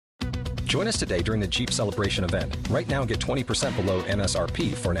Join us today during the Jeep Celebration event. Right now, get 20% below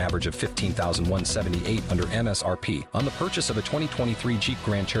MSRP for an average of $15,178 under MSRP on the purchase of a 2023 Jeep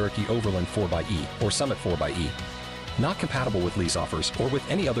Grand Cherokee Overland 4xE or Summit 4xE. Not compatible with lease offers or with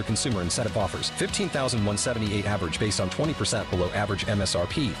any other consumer incentive offers. $15,178 average based on 20% below average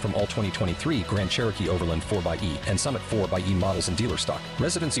MSRP from all 2023 Grand Cherokee Overland 4xE and Summit 4xE models in dealer stock.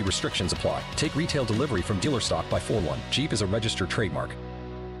 Residency restrictions apply. Take retail delivery from dealer stock by 4/1. Jeep is a registered trademark.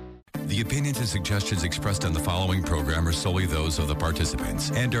 The opinions and suggestions expressed on the following program are solely those of the participants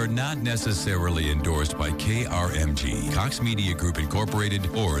and are not necessarily endorsed by KRMG, Cox Media Group Incorporated,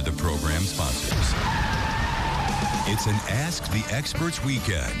 or the program sponsors. It's an Ask the Experts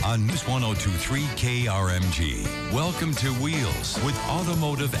weekend on News 102.3 KRMG. Welcome to Wheels with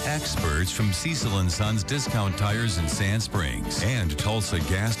automotive experts from Cecil & Sons Discount Tires in Sand Springs and Tulsa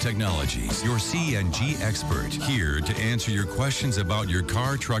Gas Technologies, your CNG expert, here to answer your questions about your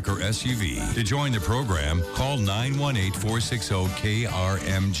car, truck, or SUV. To join the program, call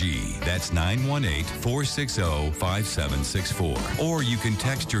 918-460-KRMG. That's 918-460-5764. Or you can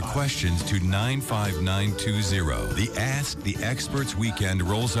text your questions to 95920. The Ask the Experts weekend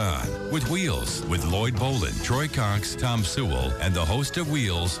rolls on with Wheels with Lloyd Boland, Troy Cox, Tom Sewell, and the host of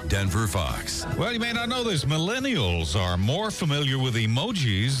Wheels, Denver Fox. Well, you may not know this. Millennials are more familiar with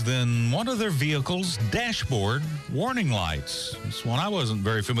emojis than one of their vehicle's dashboard warning lights. It's one I wasn't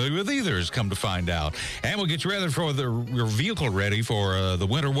very familiar with either, has come to find out. And we'll get you ready for your vehicle ready for the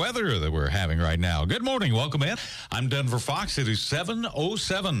winter weather that we're having right now. Good morning. Welcome in. I'm Denver Fox. It is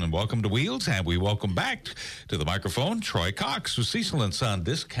 7:07. And welcome to Wheels. And we welcome back to the microphone Troy Cox with Cecil & Son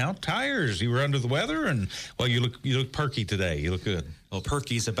Discount Tires. You were under the weather, and, well, you look perky today. You look good. Well,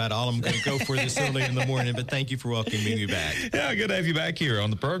 perky's about all I'm going to go for this early in the morning, but thank you for welcoming me back. Yeah, good to have you back here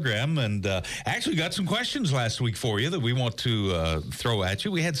on the program. And actually got some questions last week for you that we want to throw at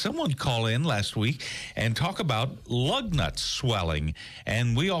you. We had someone call in last week and talk about lug nut swelling,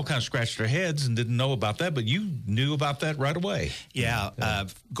 and we all kind of scratched our heads and didn't know about that, but you knew about that right away. Yeah,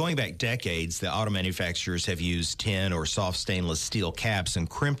 going back decades, the auto manufacturers have used tin or soft stainless steel caps and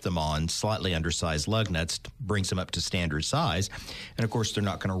crimped them on slightly undersized lug nuts, brings them up to standard size. And, of course, they're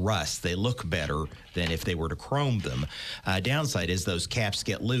not going to rust. They look better than if they were to chrome them. Downside is those caps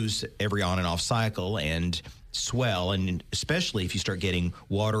get loose every on and off cycle and swell, and especially if you start getting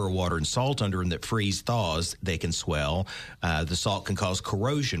water and salt under them that freeze thaws, they can swell. The salt can cause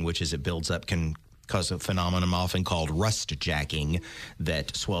corrosion, which as it builds up can cause a phenomenon often called rust jacking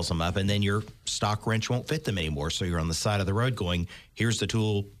that swells them up, and then your stock wrench won't fit them anymore. So you're on the side of the road going, here's the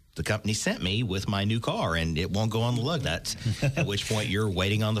tool the company sent me with my new car, and it won't go on the lug nuts, at which point you're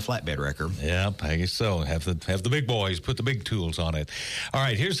waiting on the flatbed wrecker. Yeah, I guess so. Have the big boys put the big tools on it. All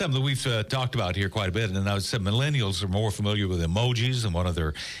right, here's something that we've talked about here quite a bit, and I said millennials are more familiar with emojis than one of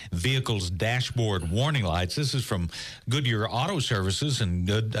their vehicle's dashboard warning lights. This is from Goodyear Auto Services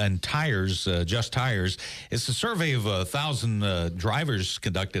and Tires, Just Tires. It's a survey of 1,000 drivers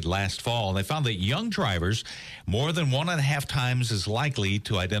conducted last fall, and they found that young drivers more than 1.5 times as likely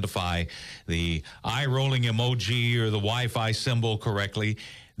to identify the eye-rolling emoji or the Wi-Fi symbol correctly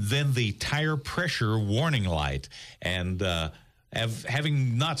than the tire pressure warning light. And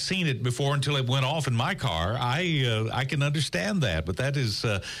having not seen it before until it went off in my car, I can understand that. But that is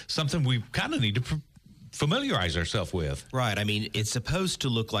something we kind of need to familiarize ourselves with. Right. I mean, it's supposed to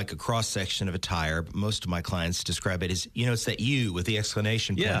look like a cross-section of a tire. But most of my clients describe it as, it's that U with the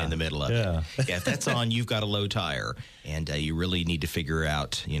exclamation point in the middle of it. Yeah, if that's on, you've got a low tire. And you really need to figure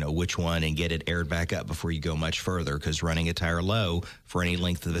out, which one and get it aired back up before you go much further, because running a tire low for any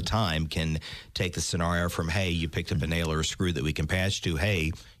length of the time can take the scenario from, hey, you picked up a nail or a screw that we can patch, to,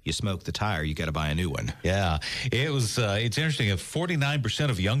 hey, you smoked the tire, you got to buy a new one. Yeah, it's interesting. 49%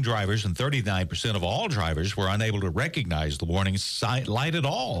 of young drivers and 39% of all drivers were unable to recognize the warning light at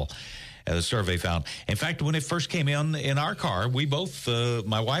all. The survey found. In fact, when it first came in our car, we both,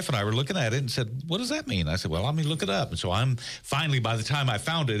 my wife and I, were looking at it and said, what does that mean? I said, well, let me look it up. And so I'm finally, by the time I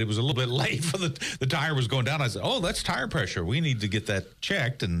found it, it was a little bit late for the tire was going down. I said, oh, that's tire pressure. We need to get that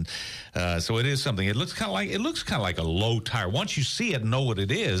checked. And so it is something. It looks kind of like a low tire. Once you see it and know what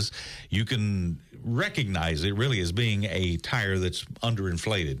it is, you can recognize it really as being a tire that's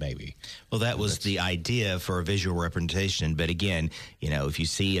underinflated, maybe. Well, that was the idea for a visual representation. But again, if you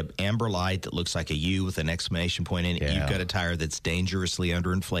see an amber light that looks like a U with an exclamation point in it, you've got a tire that's dangerously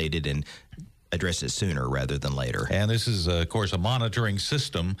underinflated, and address it sooner rather than later. And this is, of course, a monitoring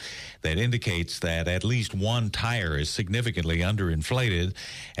system that indicates that at least one tire is significantly underinflated,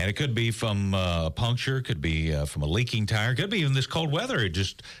 and it could be from a puncture, could be from a leaking tire, could be even this cold weather. It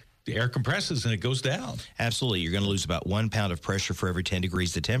just the air compresses and it goes down. Absolutely. You're going to lose about 1 pound of pressure for every 10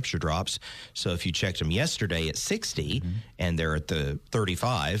 degrees the temperature drops. So if you checked them yesterday at 60 and they're at the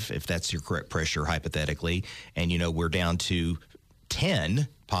 35, if that's your correct pressure hypothetically, and, we're down to 10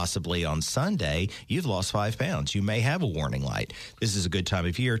 possibly on Sunday, you've lost 5 pounds. You may have a warning light. This is a good time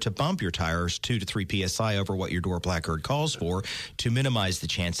of year to bump your tires 2 to 3 psi over what your door placard calls for to minimize the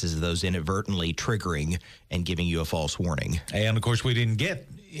chances of those inadvertently triggering and giving you a false warning. And, of course, we didn't get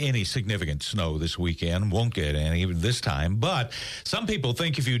any significant snow this weekend. Won't get any even this time. But some people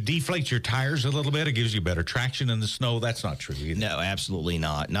think if you deflate your tires a little bit, it gives you better traction in the snow. That's not true either. No, absolutely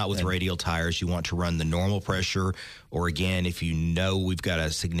not. Not with radial tires. You want to run the normal pressure. Or, again, if we've got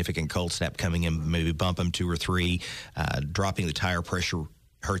a significant cold snap coming in, maybe bump them 2 or 3. Dropping the tire pressure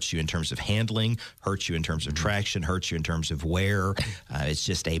hurts you in terms of handling, hurts you in terms of traction, hurts you in terms of wear. It's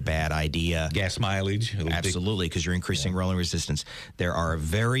just a bad idea. Gas mileage. Absolutely, because you're increasing rolling resistance. There are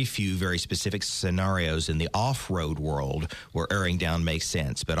very few, very specific scenarios in the off-road world where airing down makes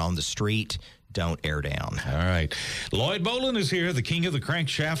sense. But on the street, don't air down. All right. Lloyd Boland is here, the king of the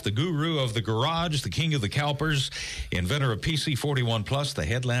crankshaft, the guru of the garage, the king of the calipers, inventor of PC41 Plus, the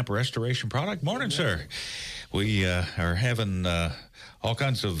headlamp restoration product. Morning, sir. We are having all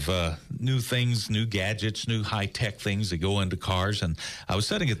kinds of new things, new gadgets, new high-tech things that go into cars. And I was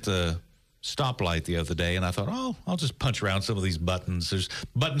sitting at the stoplight the other day, and I thought, I'll just punch around some of these buttons. There's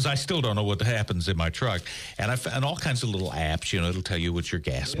buttons I still don't know what happens in my truck. And I found all kinds of little apps, it'll tell you what your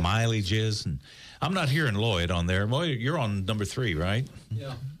gas mileage is. And I'm not hearing Lloyd on there. Lloyd, you're on number 3, right?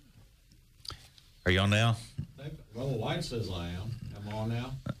 Yeah. Are you on now? Well, the light says I am. Am I on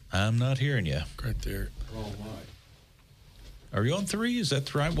now? I'm not hearing you. Right there. Wrong light. Are you on 3? Is that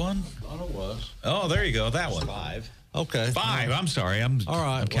the right one? I thought it was. Oh, there you go. That one. 5. Okay. 5. I'm sorry. I'm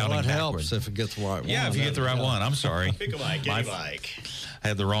counting that backwards. helps if it gets the right one. Yeah, if you get the right one. I'm sorry. Pick a mic, any mic. I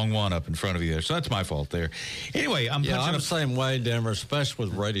had the wrong one up in front of you there, so that's my fault there. Anyway, I'm the same way, Denver, especially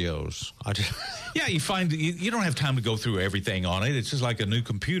with radios. Yeah, you find you don't have time to go through everything on it. It's just like a new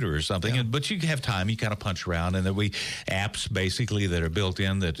computer or something. But you have time. You kind of punch around, and then apps basically that are built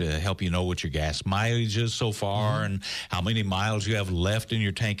in that help you know what your gas mileage is so far and how many miles you have left in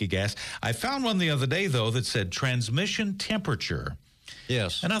your tank of gas. I found one the other day, though, that said transmission temperature.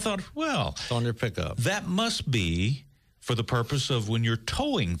 Yes. And I thought, well, it's on your pickup. That must be for the purpose of when you're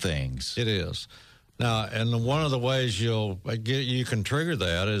towing things. It is. Now, and one of the ways you can trigger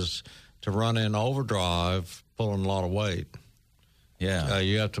that is to run in overdrive, pulling a lot of weight. Yeah.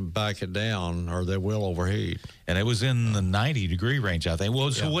 You have to back it down or they will overheat. And it was in the 90-degree range, I think.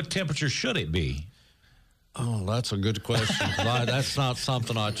 Well, so what temperature should it be? Oh, that's a good question. That's not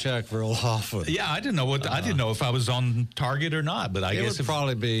something I check real often. Yeah, I didn't know I didn't know if I was on target or not, but I guess it would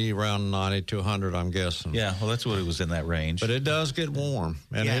probably be around 90 to 100, I'm guessing. Yeah, well, that's what it was in that range. But it does get warm,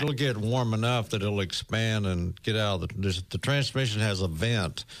 and it'll get warm enough that it'll expand and get out of the transmission has a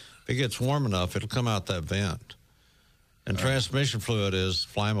vent. If it gets warm enough, it'll come out that vent. And transmission fluid is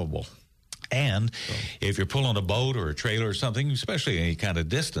flammable. And if you're pulling a boat or a trailer or something, especially any kind of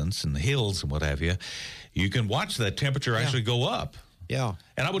distance and hills and what have you, you can watch that temperature actually go up. Yeah.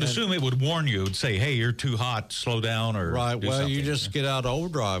 And I would assume it would warn you. It would say, hey, you're too hot, slow down or right. do Well, something. you just get out of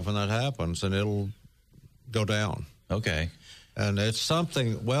overdrive when that happens, and it'll go down. Okay. And it's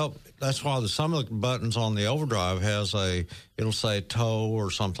something, that's why some of the buttons on the overdrive it'll say tow or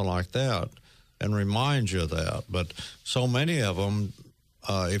something like that and remind you of that. But so many of them,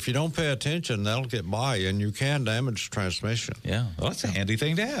 if you don't pay attention, that'll get by you, and you can damage transmission. Yeah, well, that's a handy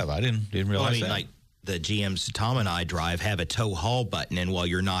thing to have. I didn't realize that. Like the GM's Tom and I drive have a tow haul button, and while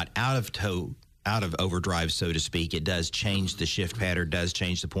you're not out of overdrive, so to speak, it does change the shift pattern, does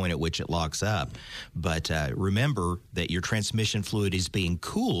change the point at which it locks up. But remember that your transmission fluid is being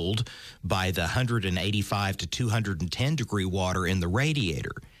cooled by the 185 to 210 degree water in the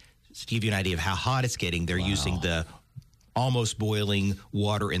radiator. To give you an idea of how hot it's getting, they're using the almost boiling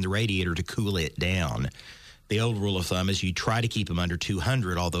water in the radiator to cool it down. The old rule of thumb is you try to keep them under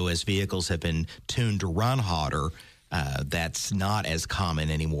 200, although as vehicles have been tuned to run hotter, that's not as common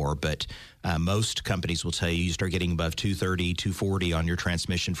anymore. But most companies will tell you start getting above 230, 240 on your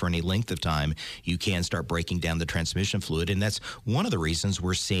transmission for any length of time, you can start breaking down the transmission fluid. And that's one of the reasons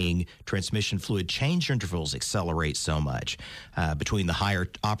we're seeing transmission fluid change intervals accelerate so much. Between the higher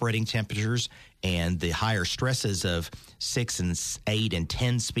operating temperatures and the higher stresses of 6 and 8 and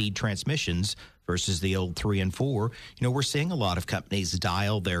 10 speed transmissions versus the old 3 and 4, we're seeing a lot of companies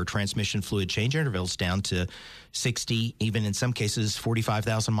dial their transmission fluid change intervals down to 60, even in some cases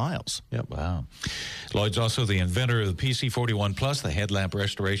 45,000 miles. Yep. Wow. Lloyd's also the inventor of the PC41 Plus, the headlamp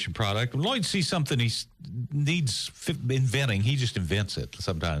restoration product. When Lloyd sees something needs inventing. He just invents it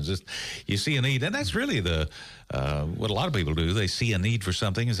sometimes. Just, you see a need, and that's really what a lot of people do. They see a need for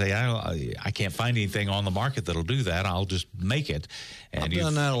something and say, I can't find anything on the market that'll do that. I'll just make it. And I've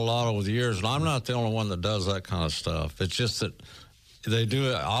done that a lot over the years, and I'm not the only one that does that kind of stuff. It's just that they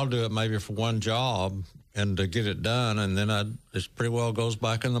do it. I'll do it maybe for one job and to get it done, and then it pretty well goes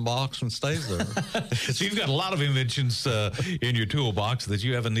back in the box and stays there. So you've got a lot of inventions in your toolbox that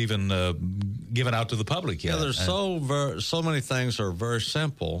you haven't even given out to the public yet. Yeah, there's so many things that are very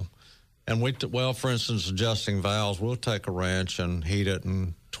simple. And for instance, adjusting valves, we'll take a wrench and heat it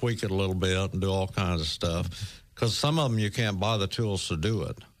and tweak it a little bit and do all kinds of stuff. Because some of them you can't buy the tools to do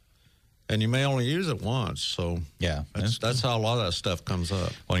it. And you may only use it once, so yeah, that's how a lot of that stuff comes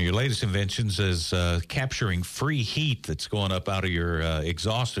up. One of your latest inventions is capturing free heat that's going up out of your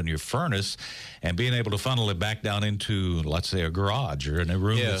exhaust in your furnace and being able to funnel it back down into, let's say, a garage or in a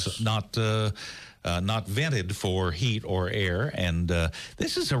room that's not vented for heat or air. And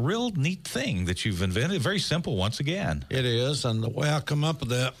this is a real neat thing that you've invented. Very simple, once again. It is, and the way I come up with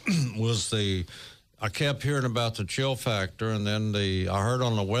that was I kept hearing about the chill factor, and then I heard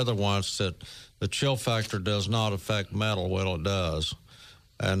on the weather once that the chill factor does not affect metal. Well, it does.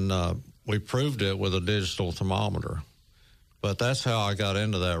 And we proved it with a digital thermometer. But that's how I got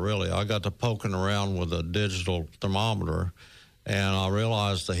into that, really. I got to poking around with a digital thermometer, and I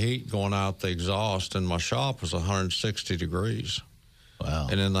realized the heat going out the exhaust in my shop was 160 degrees. Wow.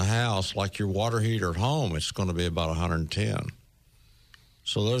 And in the house, like your water heater at home, it's going to be about 110.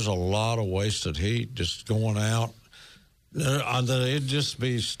 So there's a lot of wasted heat just going out. It'd just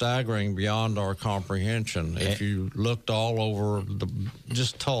be staggering beyond our comprehension if you looked all over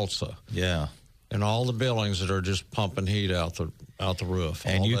just Tulsa. Yeah. And all the buildings that are just pumping heat out the roof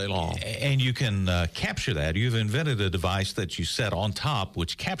all day long. And you can capture that. You've invented a device that you set on top,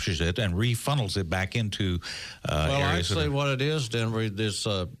 which captures it and refunnels it back into areas. Actually, what it is, Denver,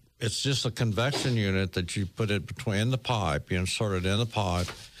 it's just a convection unit that you put it between the pipe. You insert it in the pipe,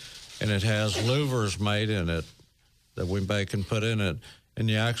 and it has louvers made in it that we make and put in it. And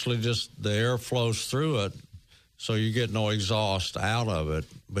you actually the air flows through it, so you get no exhaust out of it,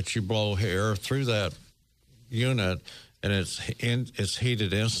 but you blow air through that unit, and it's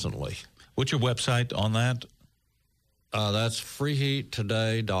heated instantly. What's your website on that? That's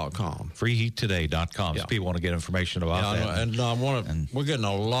freeheattoday.com. Freeheattoday.com. Yeah. So people want to get information about that. And we're getting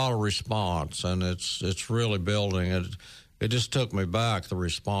a lot of response, and it's really building. It just took me back, the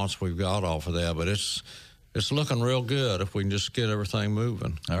response we've got off of that, but it's looking real good if we can just get everything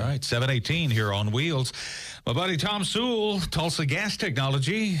moving. All right, 718 here on Wheels. My buddy Tom Sewell, Tulsa Gas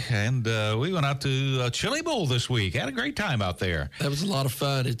Technology, and we went out to Chili Bowl this week. Had a great time out there. That was a lot of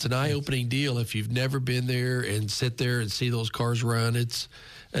fun. It's an eye-opening deal if you've never been there and sit there and see those cars run.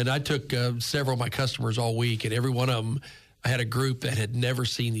 And I took several of my customers all week, and every one of them, I had a group that had never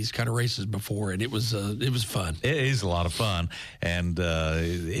seen these kind of races before, and it was fun. It is a lot of fun, and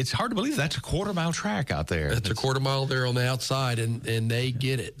it's hard to believe that's a quarter-mile track out there. It's a quarter mile there on the outside, and they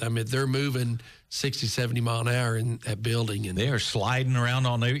get it. I mean, they're moving 60, 70 mile an hour in that building. And they are sliding around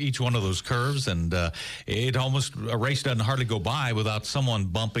on each one of those curves, and it almost, a race doesn't hardly go by without someone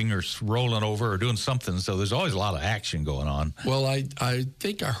bumping or rolling over or doing something. So there's always a lot of action going on. Well, I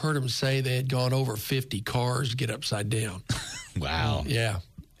think I heard them say they had gone over 50 cars get upside down. Wow. Yeah.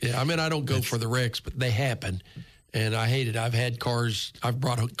 I mean, I don't go for the wrecks, but they happen. And I hate it. I've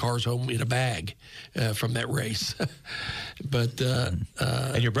brought cars home in a bag from that race. But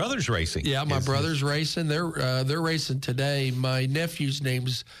and your brother's racing. Yeah, my brother's racing. They're racing today. My nephew's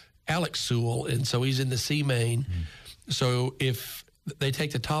name's Alex Sewell, and so he's in the C main. So if they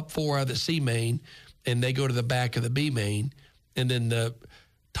take the top four out of the C main and they go to the back of the B main, and then the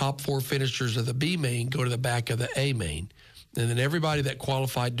top four finishers of the B main go to the back of the A main, and then everybody that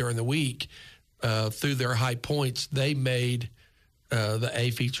qualified during the week. Through their high points, they made the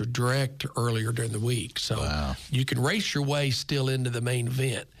A feature direct earlier during the week. So you can race your way still into the main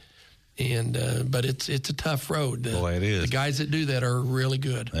event. And but it's a tough road. Boy, it is. The guys that do that are really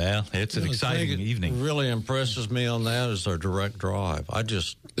good. Well, it's an exciting evening. What really impresses me on that is their direct drive.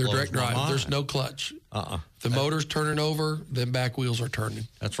 Their direct drive. Mind. There's no clutch. The motor's turning over, then back wheels are turning.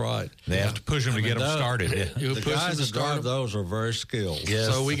 That's right. They have to push them to get them started. The guys that drive those are very skilled.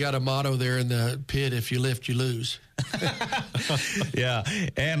 Yes. So we got a motto there in the pit: if you lift, you lose. Yeah,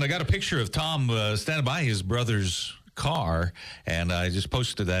 and I got a picture of Tom standing by his brother's car, and I just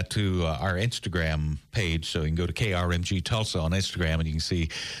posted that to our Instagram page, so you can go to KRMG Tulsa on Instagram, and you can see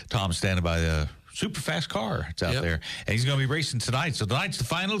Tom standing by the super fast car. It's out there, and he's going to be racing tonight. So tonight's the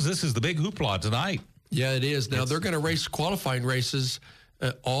finals. This is the big hoopla tonight. Yeah, it is. Now they're going to race qualifying races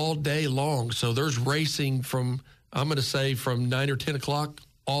all day long. So there's racing from, I'm going to say, from 9 or 10 o'clock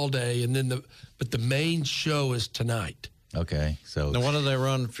all day, and then but the main show is tonight. Okay, so Now, what do they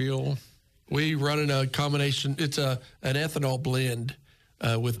run fuel? We run in a combination. It's an ethanol blend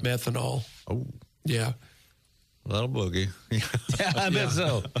with methanol. Oh, Yeah. that'll boogie. yeah, I bet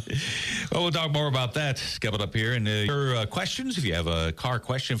so. Well, we'll talk more about that coming up here. And your questions, if you have a car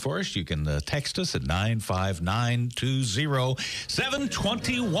question for us, you can text us at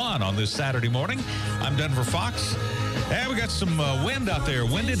 959-20721 on this Saturday morning. I'm Denver Fox. And we got some wind out there.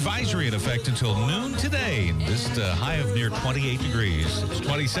 Wind advisory in effect until noon today. Just a high of near 28 degrees. It's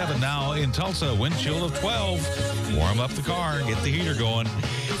 27 now in Tulsa. Wind chill of 12. Warm up the car. Get the heater going.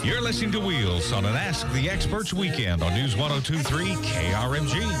 You're listening to Wheels on an Ask the Experts weekend on News 102.3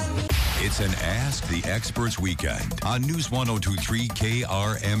 KRMG. It's an Ask the Experts weekend on News 102.3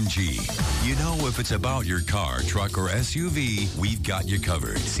 KRMG. You know, if it's about your car, truck, or SUV, we've got you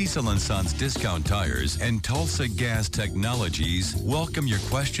covered. Cecil & Sons Discount Tires and Tulsa Gas Technologies welcome your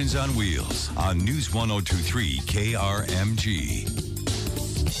questions on wheels on News 102.3 KRMG.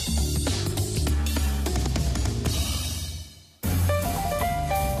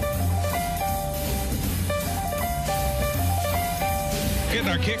 Getting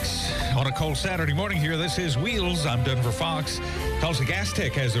our kicks on a cold Saturday morning here. This is Wheels. I'm Denver Fox. Tulsa Gas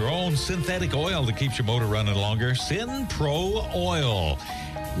Tech has their own synthetic oil that keeps your motor running longer. Synpro Oil.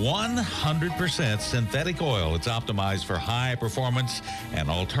 100% synthetic oil. It's optimized for high performance and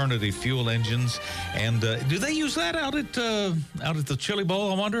alternative fuel engines. And do they use that out at the Chili Bowl,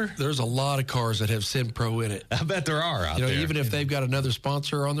 I wonder? There's a lot of cars that have Synpro in it. I bet there are out there. Even if they've got another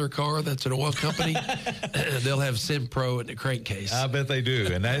sponsor on their car that's an oil company, they'll have Synpro in the crankcase. I bet they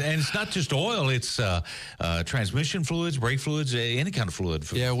do. And it's not just oil. It's transmission fluids, brake fluids, any kind of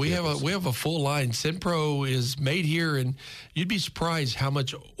fluid. Yeah, we have a full line. Synpro is made here, and you'd be surprised how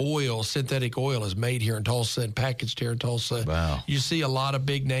much synthetic oil is made here in Tulsa and packaged here in Tulsa. Wow. You see a lot of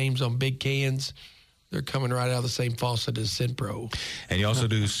big names on big cans. They're coming right out of the same faucet as Synpro. And you also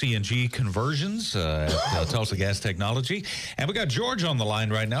do CNG conversions at Tulsa Gas Technology. And we got George on the line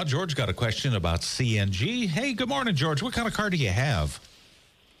right now. George got a question about CNG. Hey, good morning, George. What kind of car do you have?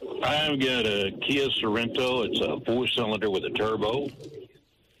 I've got a Kia Sorento. It's a 4-cylinder with a turbo.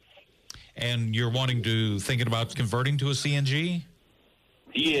 And you're thinking about converting to a CNG?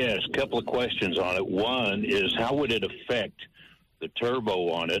 Yes, a couple of questions on it. One is, how would it affect the turbo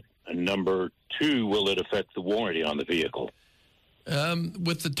on it? And number two, will it affect the warranty on the vehicle?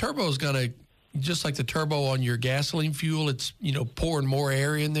 With the turbo, is going to, just like the turbo on your gasoline fuel, it's, pouring more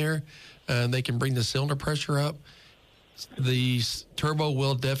air in there. They can bring the cylinder pressure up. The turbo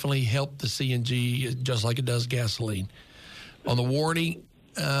will definitely help the CNG just like it does gasoline. On the warranty,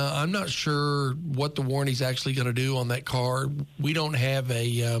 I'm not sure what the warranty is actually going to do on that car. We don't have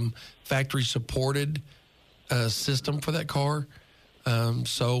a factory-supported system for that car.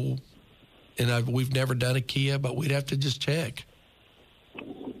 We've never done a Kia, but we'd have to just check.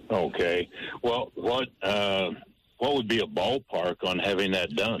 Okay. Well, what would be a ballpark on having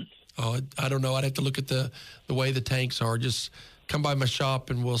that done? Oh, I don't know. I'd have to look at the way the tanks are. Just come by my shop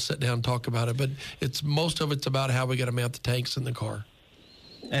and we'll sit down and talk about it. But most of it's about how we got to mount the tanks in the car.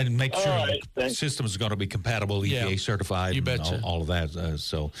 And make sure right, the system is going to be compatible, EPA certified, you betcha. All of that.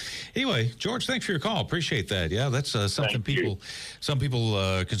 So, anyway, George, thanks for your call. Appreciate that. Yeah, that's something some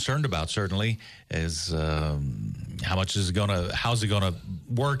people concerned about. Certainly, is how's it going to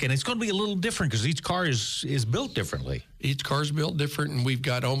work, and it's going to be a little different because each car is built differently. Each car is built different, and we've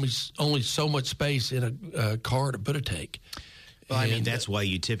got only so much space in a car to put a tank. Well, that's why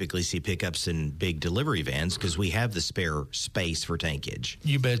you typically see pickups and big delivery vans, because we have the spare space for tankage.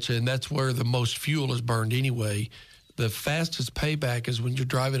 You betcha, and that's where the most fuel is burned anyway. The fastest payback is when you're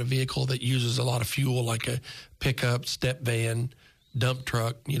driving a vehicle that uses a lot of fuel, like a pickup, step van, dump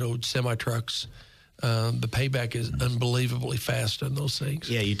truck, semi-trucks. The payback is unbelievably fast on those things.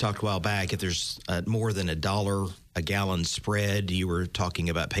 Yeah, you talked a while back. If there's more than $1 a gallon spread, you were talking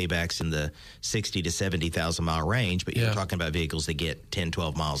about paybacks in the 60 to 70,000 mile range, but you're talking about vehicles that get 10,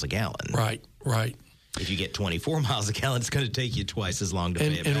 12 miles a gallon. Right. If you get 24 miles a gallon, it's going to take you twice as long to pay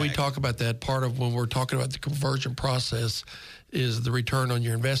it back. And we talk about that. Part of when we're talking about the conversion process is the return on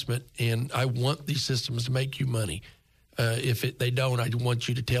your investment. And I want these systems to make you money. If they don't, I want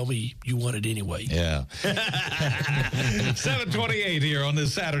you to tell me you want it anyway. Yeah. 7:28 here on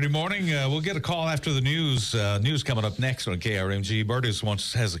this Saturday morning. We'll get a call after the news. News coming up next on KRMG. Burtis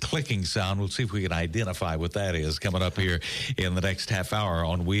has a clicking sound. We'll see if we can identify what that is coming up here in the next half hour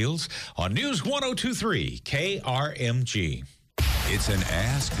on Wheels on News 102.3 KRMG. It's an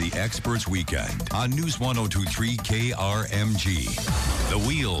Ask the Experts weekend on News 102.3 KRMG. The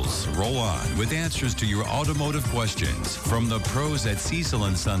wheels roll on with answers to your automotive questions from the pros at Cecil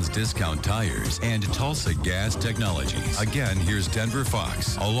 & Sons Discount Tires and Tulsa Gas Technologies. Again, here's Denver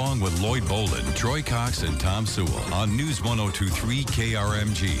Fox, along with Lloyd Bolden, Troy Cox, and Tom Sewell on News 102.3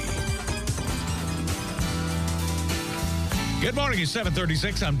 KRMG. Good morning, it's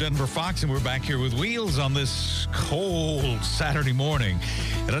 7:36. I'm Denver Fox, and we're back here with Wheels on this cold Saturday morning.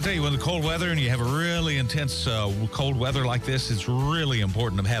 And I'll tell you, when the cold weather and you have a really intense cold weather like this, it's really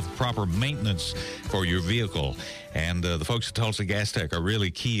important to have proper maintenance for your vehicle. And the folks at Tulsa Gas Tech are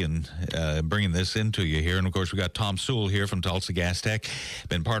really key in bringing this into you here. And, of course, we got Tom Sewell here from Tulsa Gas Tech,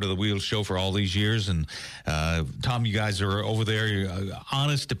 been part of the Wheels show for all these years. And, Tom, you guys are over there. You're an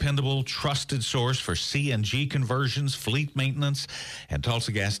honest, dependable, trusted source for CNG conversions, fleet maintenance. And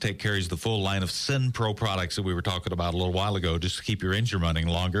Tulsa Gas Tech carries the full line of Sin Pro products that we were talking about a little while ago, just to keep your engine running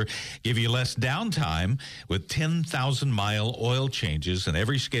longer, give you less downtime with 10,000-mile oil changes. And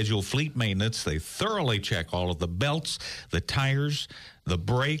every scheduled fleet maintenance, they thoroughly check all of the belts, the tires, the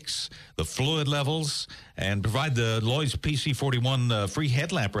brakes, the fluid levels, and provide the Lloyd's PC41 free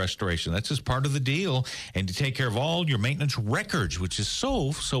headlamp restoration. That's just part of the deal. And to take care of all your maintenance records, which is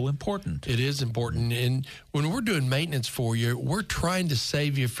so important. It is important. And when we're doing maintenance for you, we're trying to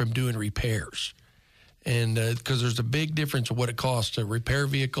save you from doing repairs. And because there's a big difference in what it costs to repair a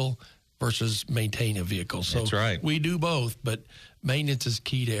vehicle versus maintain a vehicle. So that's right. We do both, but maintenance is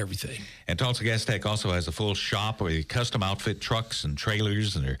key to everything. And Tulsa Gas Tech also has a full shop where you custom outfit trucks and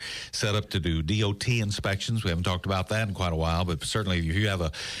trailers, and they're set up to do DOT inspections. We haven't talked about that in quite a while, but certainly if you have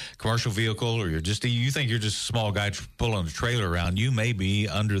a commercial vehicle or you think you're just a small guy pulling a trailer around, you may be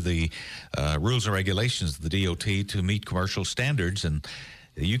under the rules and regulations of the DOT to meet commercial standards, and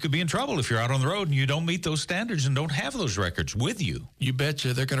you could be in trouble if you're out on the road and you don't meet those standards and don't have those records with you. You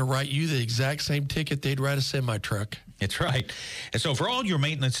betcha. They're going to write you the exact same ticket they'd write a semi-truck. That's right. And so for all your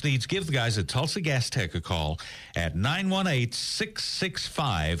maintenance needs, give the guys at Tulsa Gas Tech a call at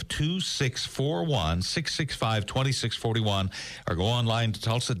 918-665-2641, 665-2641, or go online to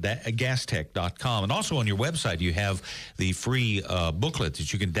tulsagastech.com. And also on your website, you have the free booklet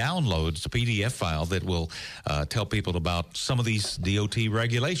that you can download. It's a PDF file that will tell people about some of these DOT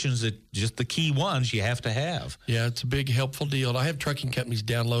regulations, that just the key ones you have to have. Yeah, it's a big helpful deal. I have trucking companies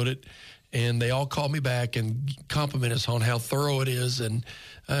download it, and they all call me back and compliment us on how thorough it is. And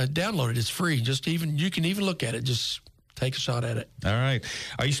download it. It's free. You can even look at it. Just take a shot at it. All right.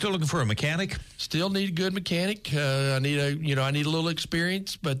 Are you still looking for a mechanic? Still need a good mechanic. I need a little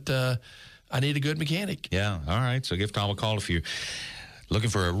experience, but I need a good mechanic. Yeah. All right. So give Tom a call if you're looking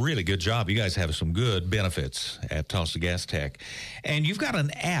for a really good job. You guys have some good benefits at Tulsa Gas Tech. And you've got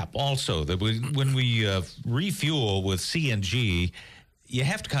an app also that when we refuel with CNG, you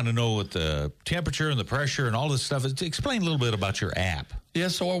have to kind of know what the temperature and the pressure and all this stuff is. Explain a little bit about your app. Yeah,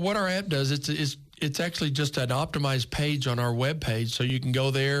 so what our app does, it's actually just an optimized page on our web page, so you can go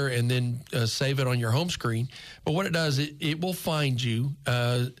there and then save it on your home screen. But what it does, it will find you,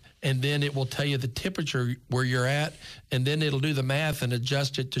 and then it will tell you the temperature where you're at, and then it'll do the math and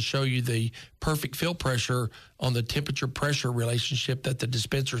adjust it to show you the perfect fill pressure on the temperature-pressure relationship that the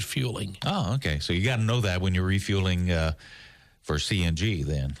dispenser's fueling. Oh, okay. So you got to know that when you're refueling for CNG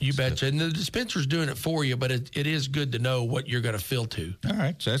then. You betcha. And the dispenser's doing it for you, but it is good to know what you're going to fill to. All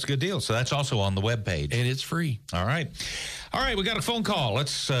right. So that's a good deal. So that's also on the webpage. And it's free. All right. All right. We got a phone call.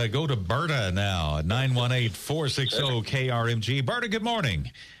 Let's go to Berta now at 918-460-KRMG. Berta, good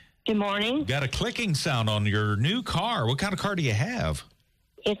morning. Good morning. Got a clicking sound on your new car. What kind of car do you have?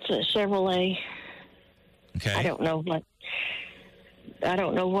 It's a Chevrolet. Okay. I don't know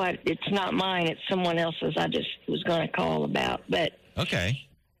what. It's not mine. It's someone else's. I just was going to call about. But okay.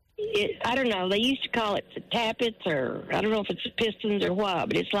 I don't know. They used to call it the tappets, or I don't know if it's the pistons or what,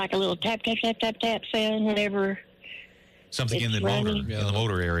 but it's like a little tap, tap, tap, tap, tap sound whenever. Something in the motor, in the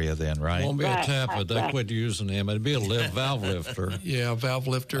motor area then, right? It won't be Right, a tappet. They quit using them. It'd be a valve lifter. Yeah, valve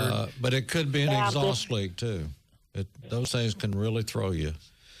lifter. But it could be an exhaust leak, too. Those things can really throw you.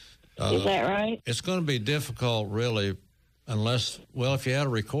 Is that right? It's going to be difficult, really, unless, if you had a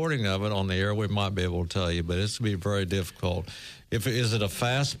recording of it on the air, we might be able to tell you, but it's going to be very difficult. Is it a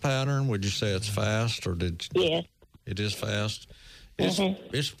fast pattern? Would you say it's fast, or Yes. It is fast?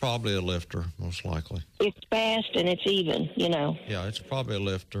 It's probably a lifter, most likely. It's fast and it's even, Yeah, it's probably a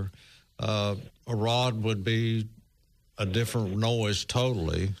lifter. A rod would be a different noise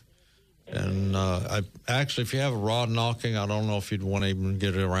totally. And actually, if you have a rod knocking, I don't know if you'd want to even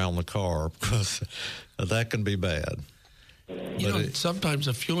get it around the car, because that can be bad. Sometimes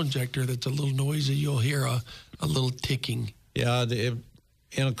a fuel injector that's a little noisy, you'll hear a little ticking. Yeah,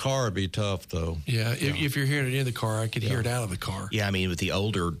 in a car it'd be tough, though. Yeah, if you're hearing it in the car, I could hear it out of the car. Yeah, I mean, with the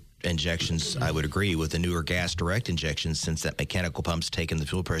older injections, I would agree. With the newer gas direct injections, since that mechanical pump's taking the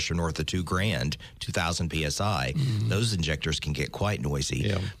fuel pressure north of 2,000 psi, those injectors can get quite noisy.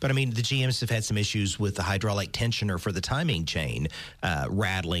 Yeah. But I mean, the GMs have had some issues with the hydraulic tensioner for the timing chain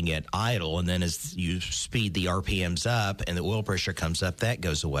rattling at idle, and then as you speed the RPMs up and the oil pressure comes up, that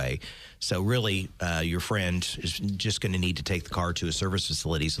goes away. So really, your friend is just going to need to take the car to a service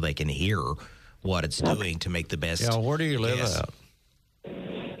facility so they can hear what it's doing to make the best. Yeah, where do you live gas. at?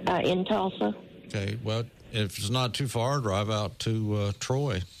 In Tulsa. Okay, well, if it's not too far, drive out to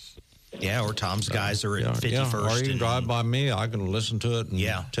Troy. Yeah, or Tom's guys are at 51st. Yeah, or you can and- drive by me. I can listen to it and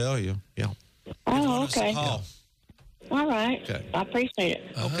tell you. Yeah. Oh, okay. Call. All right. Okay. I appreciate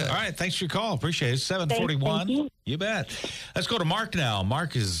it. Okay. All right. Thanks for your call. Appreciate it. 741. Thank you. You bet. Let's go to Mark now.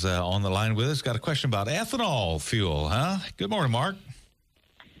 Mark is on the line with us. Got a question about ethanol fuel, huh? Good morning, Mark.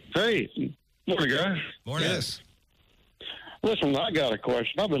 Hey, morning, guys. Morning. Yes. Listen, I got a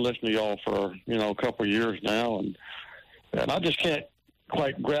question. I've been listening to y'all for, a couple of years now, and I just can't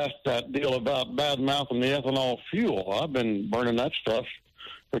quite grasp that deal about bad-mouthing the ethanol fuel. I've been burning that stuff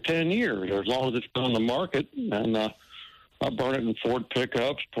for 10 years, as long as it's been on the market, and I burn it in Ford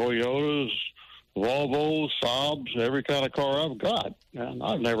pickups, Toyotas, Volvos, Saabs, every kind of car I've got. And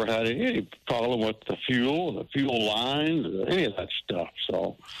I've never had any problem with the fuel lines, any of that stuff,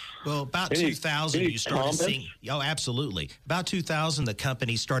 so... Well, about 2000, you started seeing. Oh, absolutely. About 2000, the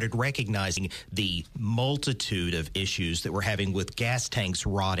company started recognizing the multitude of issues that we're having with gas tanks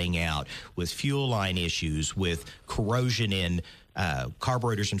rotting out, with fuel line issues, with corrosion in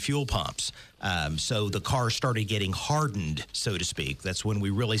carburetors and fuel pumps. So the car started getting hardened, so to speak. That's when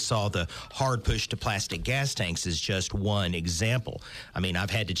we really saw the hard push to plastic gas tanks as just one example. I mean, I've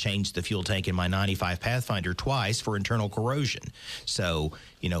had to change the fuel tank in my 95 Pathfinder twice for internal corrosion. So,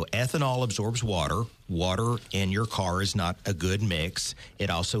 ethanol absorbs water. Water in your car is not a good mix. It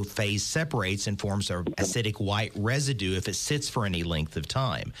also phase separates and forms an acidic white residue if it sits for any length of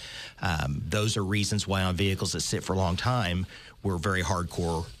time. Those are reasons why on vehicles that sit for a long time, we're very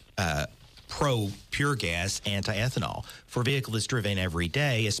hardcore pro pure gas anti-ethanol. For a vehicle that's driven every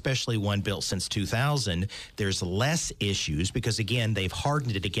day, especially one built since 2000, there's less issues because, again, they've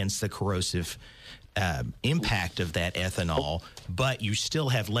hardened it against the corrosive impact of that ethanol, but you still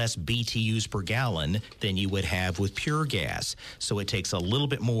have less BTUs per gallon than you would have with pure gas. So it takes a little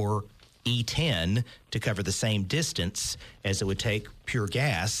bit more E10 to cover the same distance as it would take pure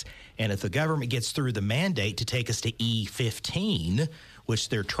gas. And if the government gets through the mandate to take us to E15, which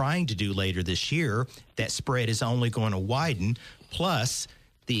they're trying to do later this year, that spread is only going to widen. Plus,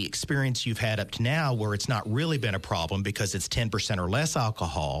 the experience you've had up to now where it's not really been a problem because it's 10% or less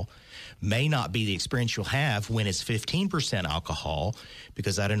alcohol may not be the experience you'll have when it's 15% alcohol,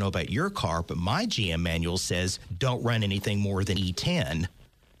 because I don't know about your car, but my GM manual says don't run anything more than E10.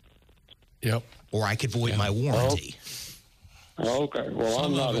 Yep. Or I could void my warranty. Okay. Well, Some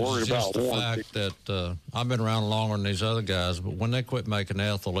I'm not of it's worried just about the warranty. fact that I've been around longer than these other guys, but when they quit making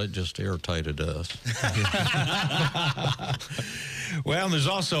ethyl, it just irritated us. Well, there's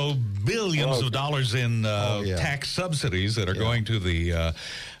also billions of dollars in tax subsidies that are going to the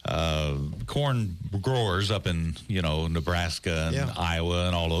corn growers up in, Nebraska and Iowa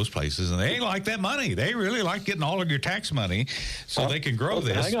and all those places. And they ain't like that money. They really like getting all of your tax money so they can grow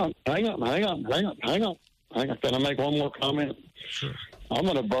this. Hang on. Can I make one more comment? Sure. I'm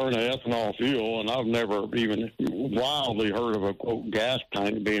going to burn ethanol fuel, and I've never even wildly heard of a, quote, gas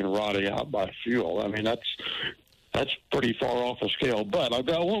tank being rotted out by fuel. I mean, that's pretty far off the scale. But I've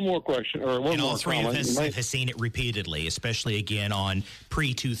got one more question, or one And more all three comment. of us have seen it repeatedly, especially, again, on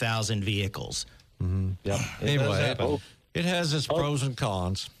pre-2000 vehicles. Mm-hmm. Yep. Anyway, it has its pros and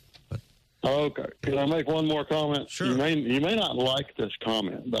cons. Okay. Can I make one more comment? Sure. You may not like this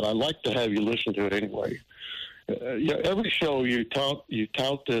comment, but I'd like to have you listen to it anyway. Every show you tout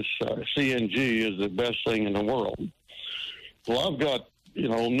this CNG is the best thing in the world. Well, I've got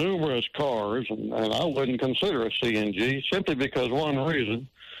numerous cars, and I wouldn't consider a CNG simply because one reason.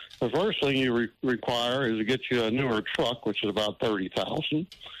 The first thing you require is to get you a newer truck, which is about $30,000,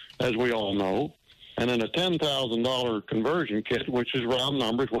 as we all know, and then a $10,000 conversion kit, which is round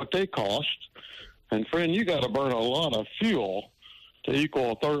numbers what they cost. And friend, you got to burn a lot of fuel to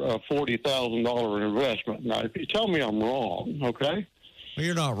equal a $40,000 investment. Now, if you tell me I'm wrong, okay? Well,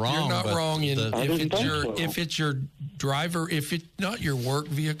 you're not wrong. You're not wrong if it's your driver, if it's not your work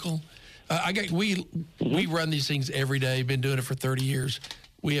vehicle. We run these things every day. Been doing it for 30 years.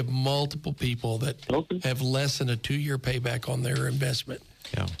 We have multiple people that have less than a 2-year payback on their investment.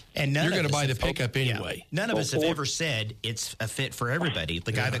 Yeah. And You're going to buy the have- pickup anyway. None of us have ever said it's a fit for everybody.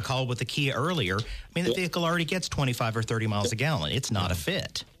 The guy that called with the Kia earlier, I mean, the vehicle already gets 25 or 30 miles a gallon. It's not a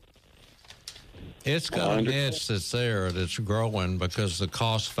fit. It's got a niche that's there that's growing because the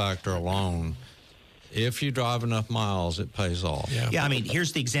cost factor alone, if you drive enough miles, it pays off. Yeah, I mean,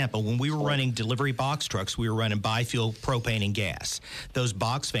 here's the example. When we were running delivery box trucks, we were running biofuel, propane, and gas. Those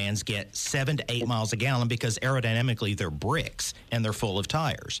box vans get 7 to 8 miles a gallon because aerodynamically they're bricks and they're full of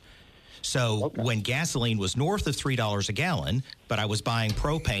tires. So when gasoline was north of $3 a gallon, but I was buying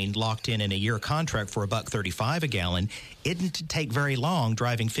propane locked in a year contract for $1.35 a gallon, it didn't take very long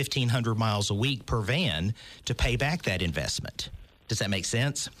driving 1,500 miles a week per van to pay back that investment. Does that make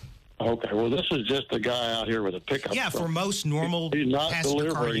sense? Okay, well, this is just a guy out here with a pickup Yeah, truck. for most normal He's not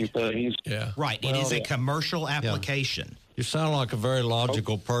passenger car delivering things. Yeah. Right, it is a commercial application. You sound like a very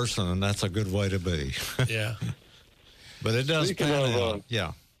logical person, and that's a good way to be. Yeah. But it does Speaking pan of, out.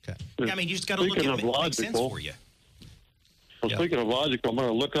 Yeah. Okay. I mean, you just got to look at it. It makes sense for you. Well, speaking of logical, I'm going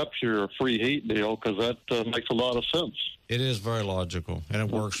to look up your free heat deal because that makes a lot of sense. It is very logical, and it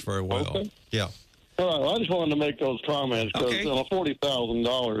works very well. Okay. Yeah. All right, well, I just wanted to make those comments because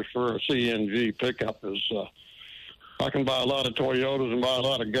 $40,000 for a CNG pickup is, I can buy a lot of Toyotas and buy a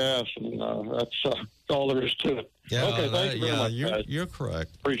lot of gas, and that's all there is to it. Yeah, okay, thank you very much, guys. You're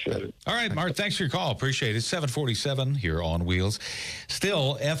correct. Appreciate it. All right, Mark, thanks for your call. Appreciate it. 747 here on Wheels.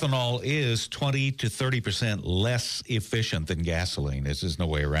 Still, ethanol is 20 to 30% less efficient than gasoline. There's no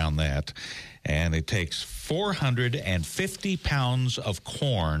way around that. And it takes 450 pounds of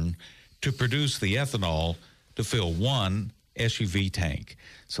corn to produce the ethanol to fill one SUV tank.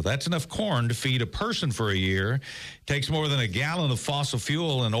 So that's enough corn to feed a person for a year. It takes more than a gallon of fossil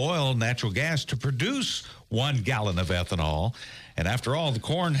fuel and oil, natural gas, to produce 1 gallon of ethanol. And after all, the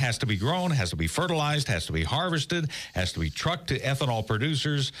corn has to be grown, has to be fertilized, has to be harvested, has to be trucked to ethanol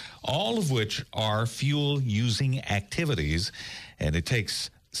producers, all of which are fuel-using activities. And it takes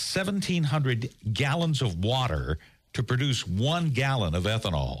 1,700 gallons of water to produce 1 gallon of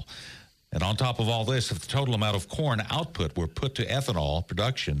ethanol. And on top of all this, if the total amount of corn output were put to ethanol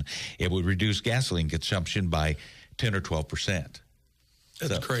production, it would reduce gasoline consumption by 10 or 12%.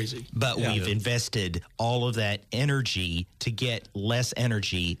 That's crazy. But we've invested all of that energy to get less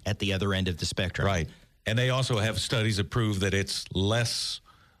energy at the other end of the spectrum. Right. And they also have studies that prove that it's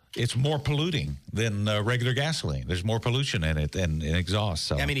more polluting than regular gasoline. There's more pollution in it than in exhaust.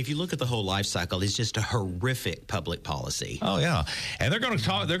 So. I mean, if you look at the whole life cycle, it's just a horrific public policy. Oh, yeah. And they're going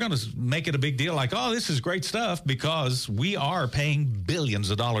to make it a big deal like, oh, this is great stuff because we are paying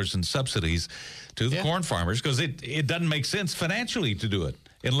billions of dollars in subsidies to the corn farmers because it doesn't make sense financially to do it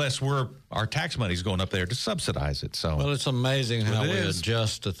unless our tax money's going up there to subsidize it. So, well, it's amazing how we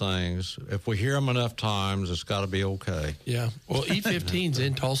adjust to things. If we hear them enough times, it's got to be okay. Yeah. Well, E15's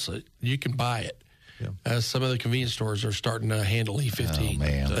in Tulsa. You can buy it. Yeah. Some of the convenience stores are starting to handle E15. Oh,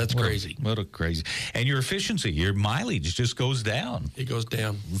 man. That's crazy. What a crazy. And your efficiency, your mileage just goes down. It goes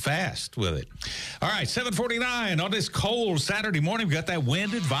down fast with it. All right, 7:49 on this cold Saturday morning. We've got that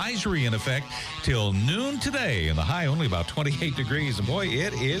wind advisory in effect till noon today, and the high only about 28 degrees. And, boy,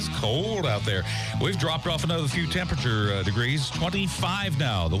 it is cold out there. We've dropped off another few temperature degrees. 25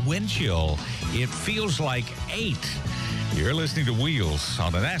 now. The wind chill, it feels like 8. You're listening to Wheels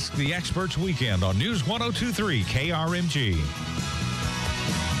on an Ask the Experts weekend on News 102.3 KRMG.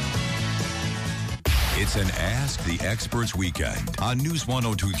 It's an Ask the Experts weekend on News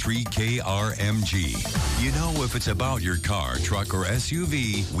 102.3 KRMG. You know, if it's about your car, truck, or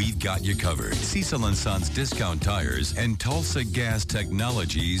SUV, we've got you covered. Cecil & Sons Discount Tires and Tulsa Gas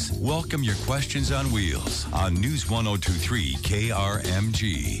Technologies welcome your questions on Wheels on News 102.3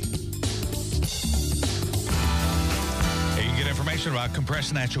 KRMG. Information about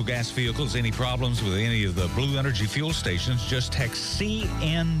compressed natural gas vehicles. Any problems with any of the Blue Energy fuel stations, just text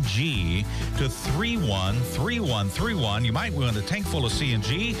CNG to 313131. You might win a tank full of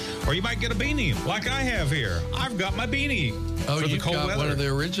CNG, or you might get a beanie like I have here. I've got my beanie. Oh, you've got weather. One of the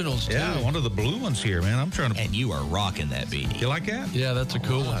originals, too. Yeah, one of the blue ones here, man. I'm trying to... And you are rocking that beanie. You like that? Yeah, that's a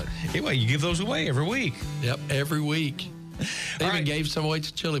cool one. Anyway, you give those away every week. Yep, every week. They even gave some away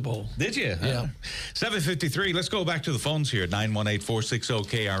to Chili Bowl. Did you? Yeah. 7:53. Let's go back to the phones here at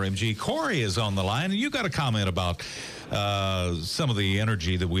 918-460-KRMG. Corey is on the line, and you got a comment about some of the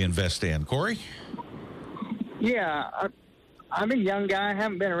energy that we invest in. Corey? Yeah, I'm a young guy. I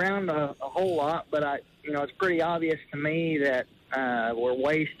haven't been around a whole lot, but it's pretty obvious to me that we're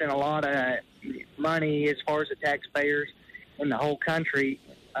wasting a lot of money as far as the taxpayers in the whole country.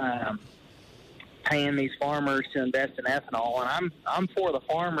 Paying these farmers to invest in ethanol, and I'm for the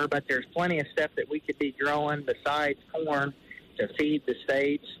farmer, but there's plenty of stuff that we could be growing besides corn to feed the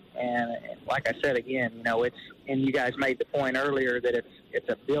states. And like I said again, and you guys made the point earlier that it's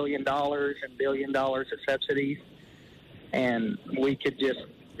 $1 billion and $1 billion of subsidies, and we could just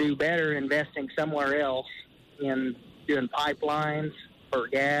do better investing somewhere else in doing pipelines for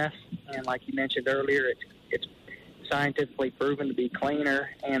gas. And like you mentioned earlier, it's scientifically proven to be cleaner,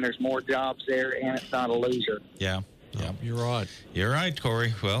 and there's more jobs there, and it's not a loser. Yeah. Yeah, you're right. You're right,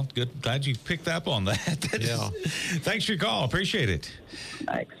 Corey. Well, good. Glad you picked up on that. Yeah. Thanks for your call. Appreciate it.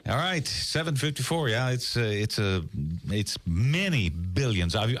 Thanks. All right, 754. Yeah, it's many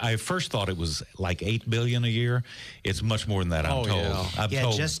billions. I first thought it was like $8 billion a year. It's much more than that. I'm told. Yeah. I'm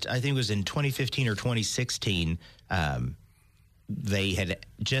told. I think it was in 2015 or 2016. They had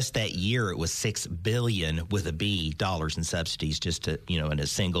just that year. It was $6 billion with a B dollars in subsidies, just to in a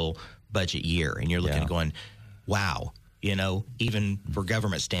single budget year. And you're looking going, wow. Even for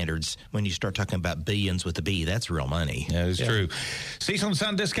government standards, when you start talking about billions with a B, that's real money. Yeah, it's true. Cecil &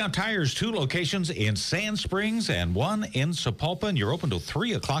 Son Discount Tires, 2 locations in Sand Springs and 1 in Sapulpa. And you're open till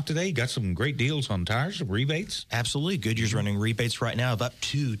 3 o'clock today. You got some great deals on tires, rebates. Absolutely. Goodyear's running rebates right now of up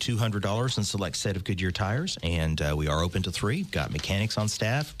to $200 in select set of Goodyear tires. And we are open to 3. Got mechanics on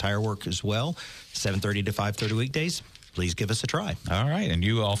staff, tire work as well, 7:30 to 5:30 weekdays. Please give us a try. All right. And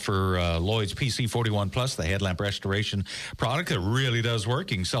you offer Lloyd's PC41 Plus, the headlamp restoration product that really does work.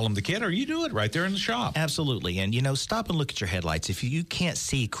 You can sell them the kit, or you do it right there in the shop. Absolutely. And, stop and look at your headlights. If you can't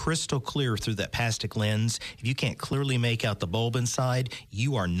see crystal clear through that plastic lens, if you can't clearly make out the bulb inside,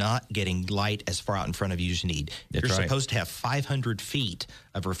 you are not getting light as far out in front of you as you need. That's You're right. supposed to have 500 feet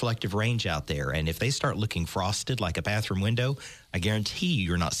of reflective range out there. And if they start looking frosted like a bathroom window, I guarantee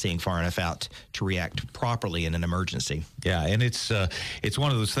you're not seeing far enough out to react properly in an emergency. Yeah, and it's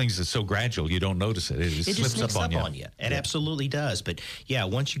one of those things that's so gradual you don't notice it. It It slips just sneaks up on you. It absolutely does. But,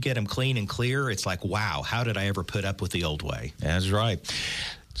 once you get them clean and clear, it's like, wow, how did I ever put up with the old way? That's right.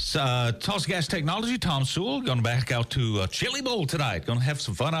 Tulsa Gas Technology, Tom Sewell, going back out to Chili Bowl tonight. Going to have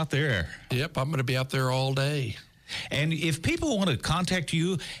some fun out there. Yep, I'm going to be out there all day. And if people want to contact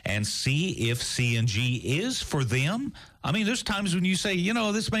you and see if CNG is for them, I mean, there's times when you say,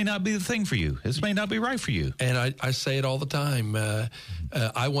 this may not be the thing for you. This may not be right for you. And I say it all the time.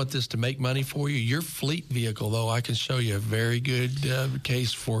 I want this to make money for you. Your fleet vehicle, though, I can show you a very good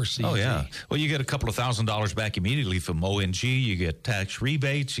case for CNG. Oh, yeah. Well, you get a couple of $1,000s back immediately from ONG. You get tax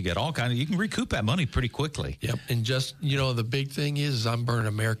rebates. You get all kinds of, you can recoup that money pretty quickly. Yep. And just, the big thing is I'm burning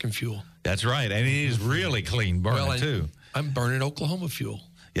American fuel. That's right. And it is really clean burning, too. I'm burning Oklahoma fuel.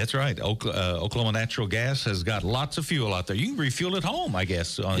 That's right. Oklahoma Natural Gas has got lots of fuel out there. You can refuel at home, I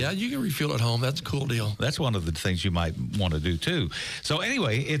guess. Yeah, you can refuel at home. That's a cool deal. That's one of the things you might want to do, too. So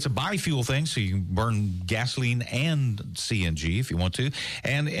anyway, it's a biofuel thing, so you can burn gasoline and CNG if you want to.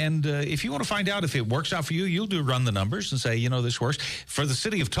 And if you want to find out if it works out for you, you'll run the numbers and say, this works. For the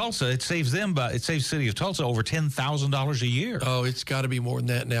city of Tulsa, it saves the city of Tulsa over $10,000 a year. Oh, it's got to be more than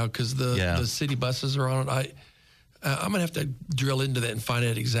that now because the city buses are on it. I'm going to have to drill into that and find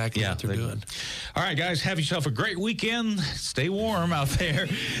out exactly what they're doing. All right, guys, have yourself a great weekend. Stay warm out there.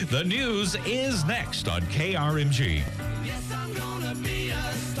 The news is next on KRMG. Yes, I'm gonna be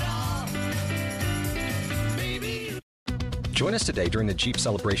a star. Baby. Join us today during the Jeep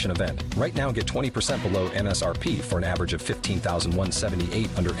Celebration event. Right now, get 20% below MSRP for an average of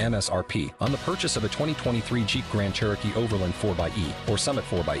 $15,178 under MSRP on the purchase of a 2023 Jeep Grand Cherokee Overland 4xE or Summit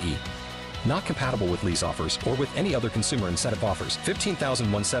 4xE. Not compatible with lease offers or with any other consumer incentive offers.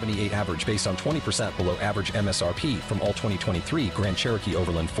 $15,178 average based on 20% below average MSRP from all 2023 Grand Cherokee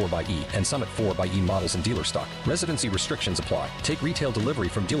Overland 4xE and Summit 4xE models in dealer stock. Residency restrictions apply. Take retail delivery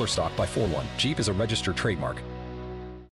from dealer stock by 4/1. Jeep is a registered trademark.